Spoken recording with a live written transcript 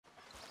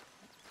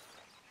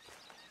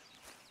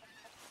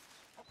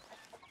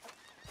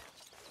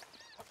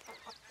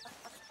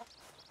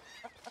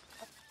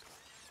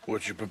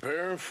What you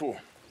preparing for?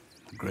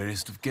 The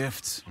greatest of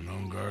gifts. An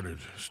unguarded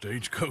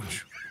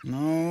stagecoach.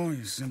 No,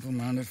 you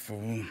simple-minded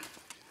fool.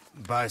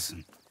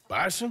 Bison.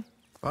 Bison?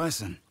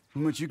 Bison.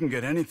 From which you can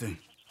get anything.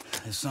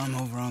 There's some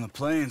over on the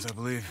plains, I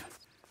believe.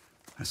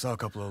 I saw a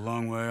couple a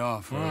long way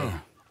off.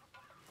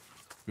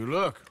 Good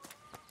luck.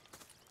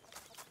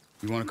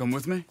 You want to come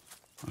with me?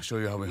 I'll show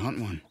you how we hunt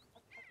one.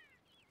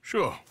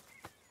 Sure.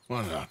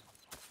 Why not?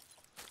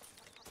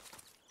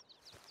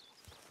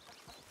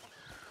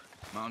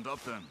 Mount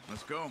up then.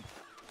 Let's go.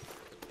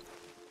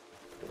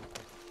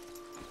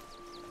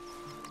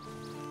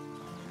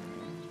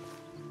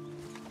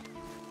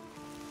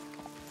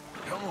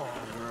 Come on,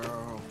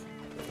 girl.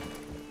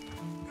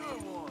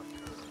 Good one.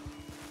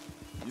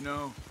 You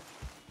know,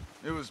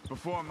 it was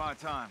before my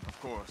time, of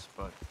course,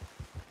 but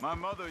my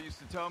mother used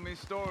to tell me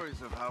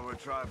stories of how her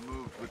tribe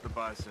moved with the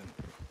bison.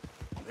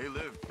 They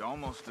lived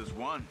almost as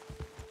one.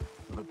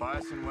 Where the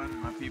bison went,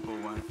 my people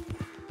went.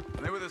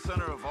 And they were the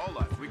center of all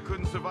life. We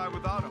couldn't survive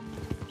without them.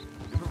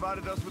 They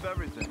provided us with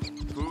everything.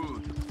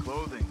 Food,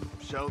 clothing,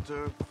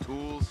 shelter,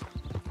 tools.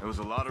 There was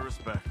a lot of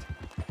respect.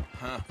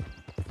 Huh.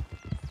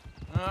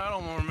 I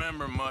don't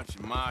remember much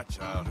of my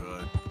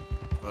childhood,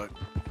 but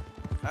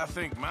I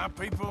think my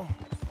people,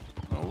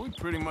 well, we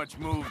pretty much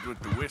moved with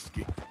the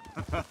whiskey.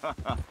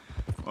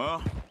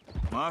 Well,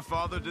 my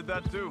father did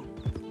that too.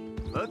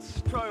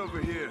 Let's try over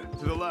here,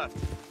 to the left.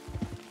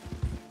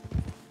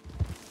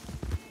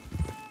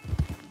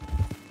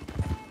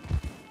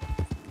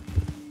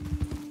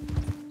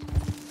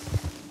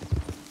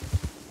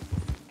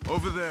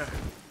 Over there.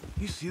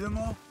 You see them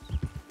all?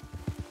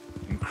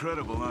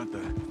 Incredible, aren't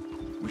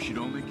they? We should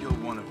only kill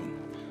one of them.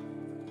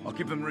 I'll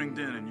keep them ringed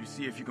in and you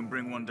see if you can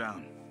bring one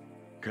down.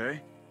 Okay?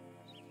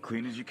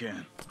 Clean as you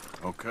can.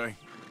 Okay.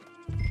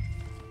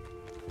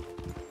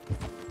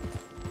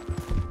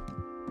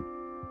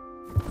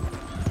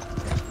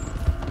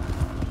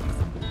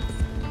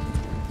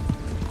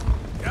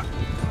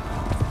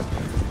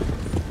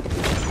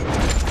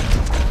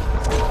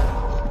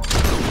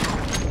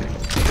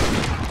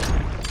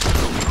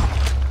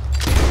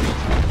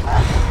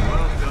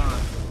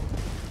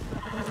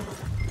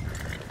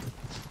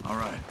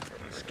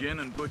 Skin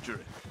and butcher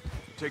it.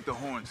 Take the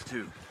horns,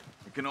 too.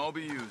 It can all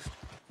be used.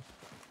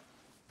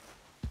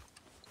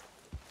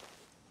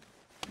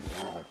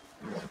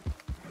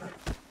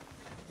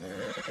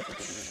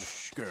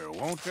 Shh, girl,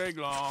 won't take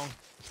long.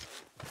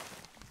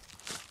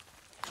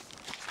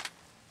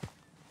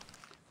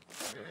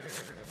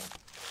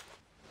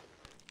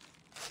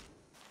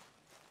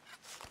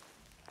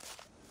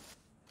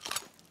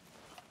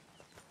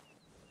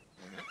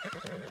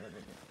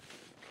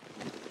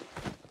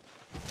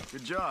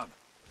 Good job.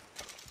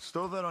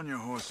 Stow that on your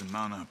horse and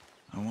mount up.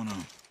 I wanna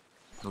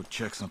go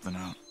check something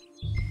out.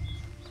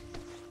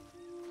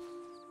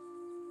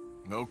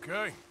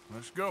 Okay,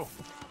 let's go.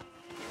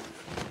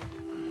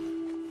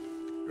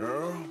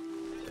 Girl,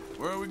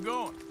 where are we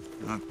going?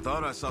 I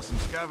thought I saw some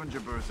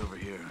scavenger birds over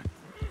here.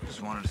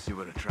 Just wanted to see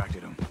what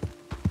attracted them.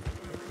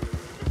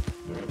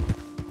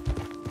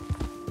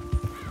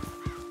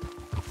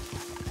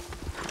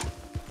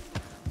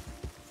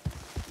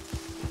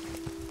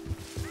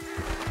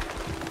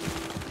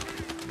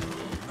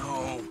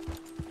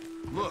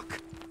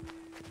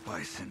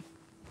 Bison.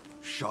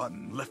 Shot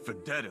and left for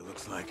dead, it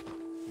looks like.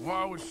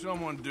 Why would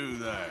someone do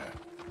that?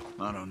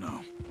 I don't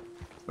know.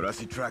 But I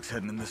see tracks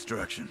heading in this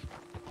direction.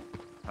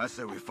 I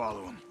say we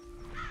follow them.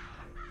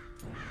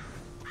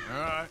 All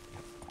right.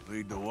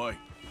 Lead the way.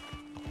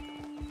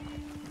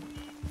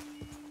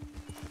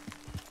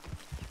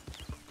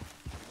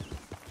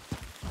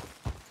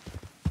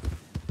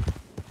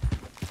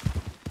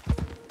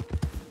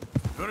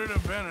 Could it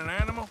have been an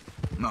animal?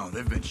 No,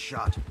 they've been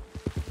shot.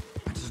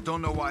 I just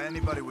don't know why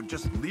anybody would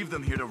just leave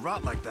them here to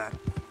rot like that.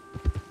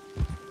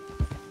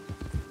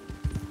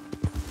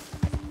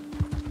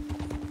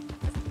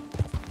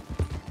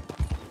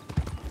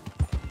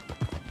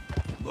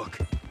 Look,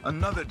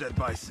 another dead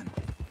bison.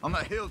 On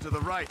the hill to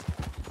the right.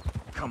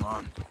 Come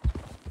on.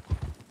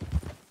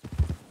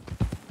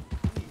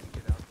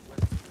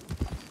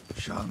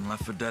 Shot and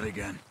left for dead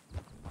again.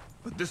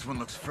 But this one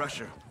looks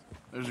fresher.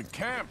 There's a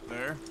camp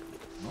there.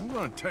 I'm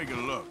gonna take a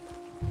look.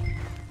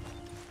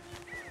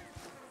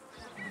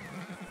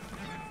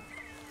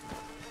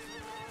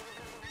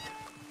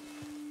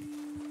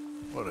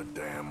 What a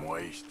damn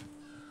waste.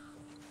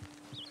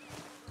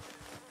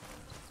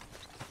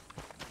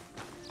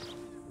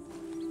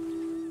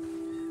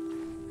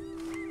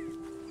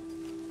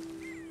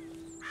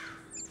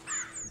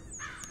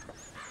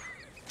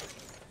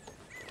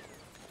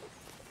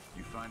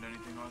 You find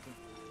anything, Arthur?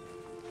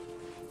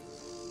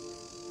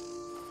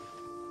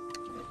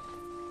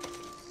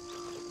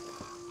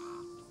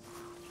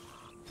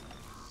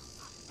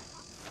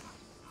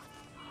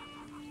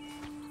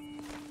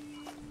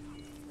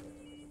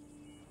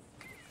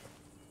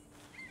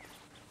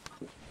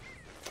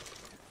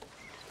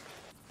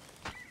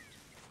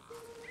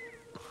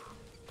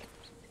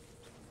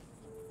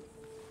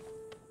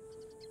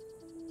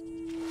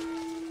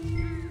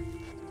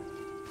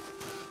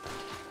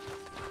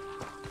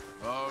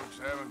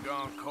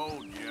 gone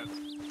cold yet.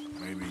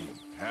 Maybe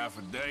half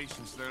a day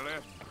since they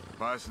left.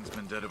 Bison's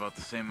been dead about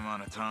the same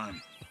amount of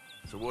time.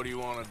 So what do you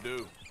want to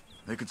do?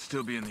 They could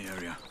still be in the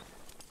area.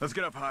 Let's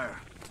get up higher,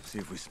 see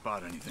if we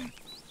spot anything.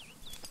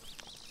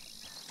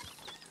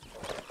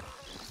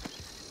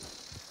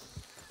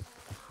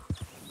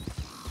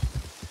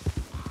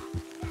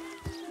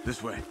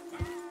 This way.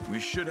 We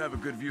should have a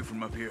good view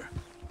from up here.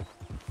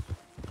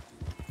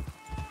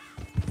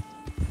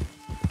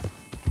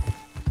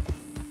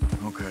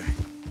 Okay.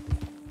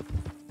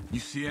 You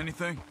see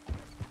anything?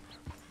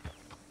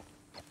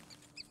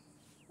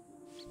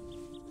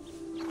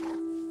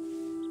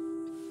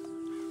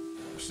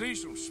 I see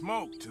some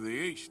smoke to the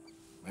east.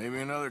 Maybe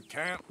another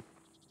camp.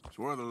 It's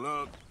worth a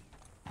look.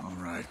 All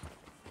right.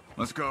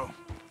 Let's go.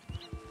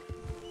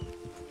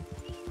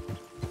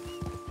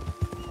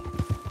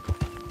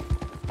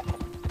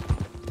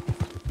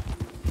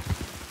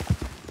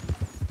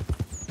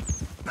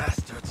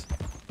 Bastards.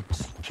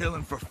 Just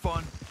killing for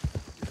fun.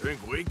 You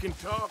think we can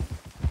talk?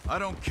 I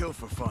don't kill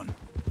for fun.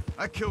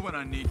 I kill when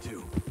I need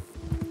to.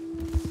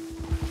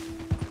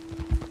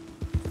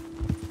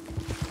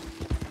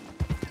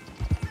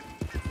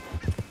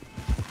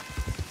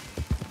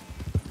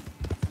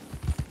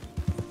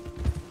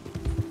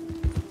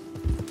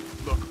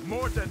 Look,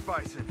 more dead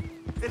bison.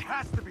 It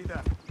has to be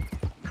them.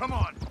 Come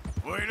on.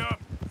 Wait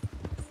up.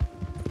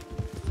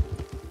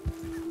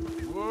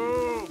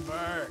 Whoa,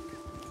 back.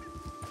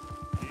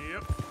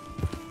 Yep.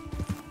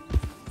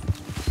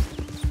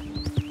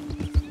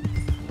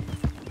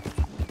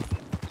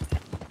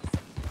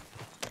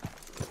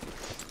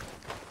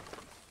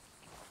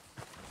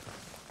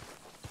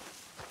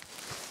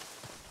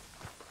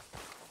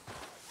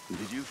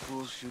 Did you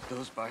fools shoot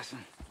those bison?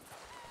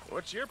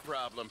 What's your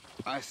problem?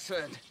 I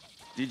said,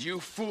 did you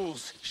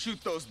fools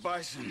shoot those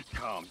bison?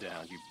 Calm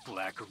down, you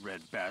black or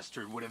red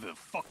bastard, whatever the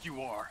fuck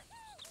you are.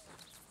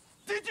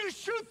 Did you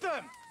shoot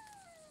them?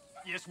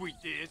 Yes, we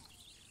did.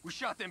 We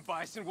shot them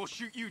bison, we'll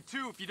shoot you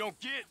too if you don't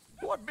get.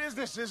 What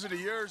business is it of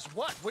yours?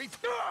 What? We...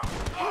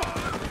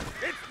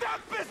 It's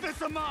not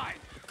business of mine!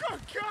 Good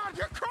God,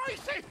 you're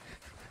crazy!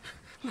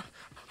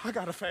 I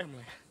got a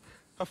family.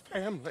 A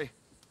family.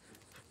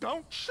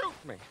 Don't shoot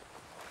me.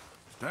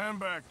 Stand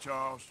back,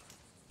 Charles.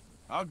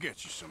 I'll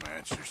get you some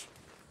answers.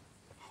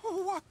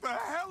 What the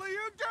hell are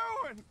you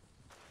doing?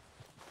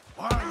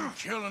 Why are you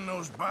killing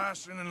those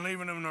bison and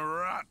leaving them to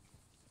rot?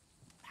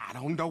 I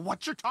don't know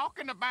what you're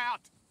talking about.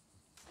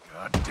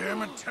 God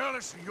damn it, tell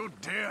us or you're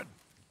dead.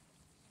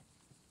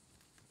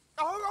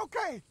 Oh,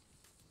 okay.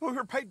 We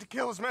were paid to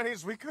kill as many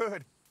as we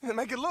could and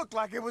make it look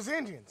like it was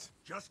Indians.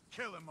 Just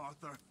kill him,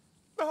 Arthur.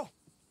 No,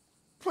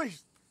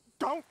 please,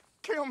 don't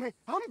kill me.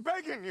 I'm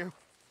begging you.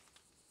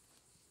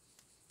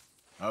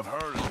 I've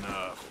heard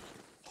enough.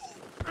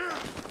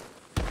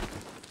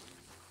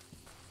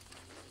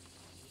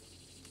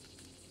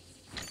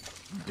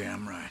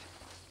 Damn right.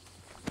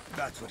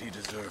 That's what he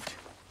deserved.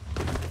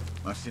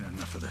 I've seen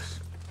enough of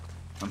this.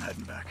 I'm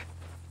heading back.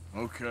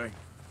 Okay.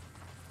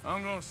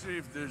 I'm gonna see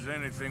if there's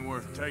anything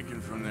worth taking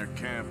from their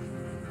camp.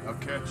 I'll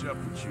catch up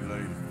with you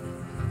later.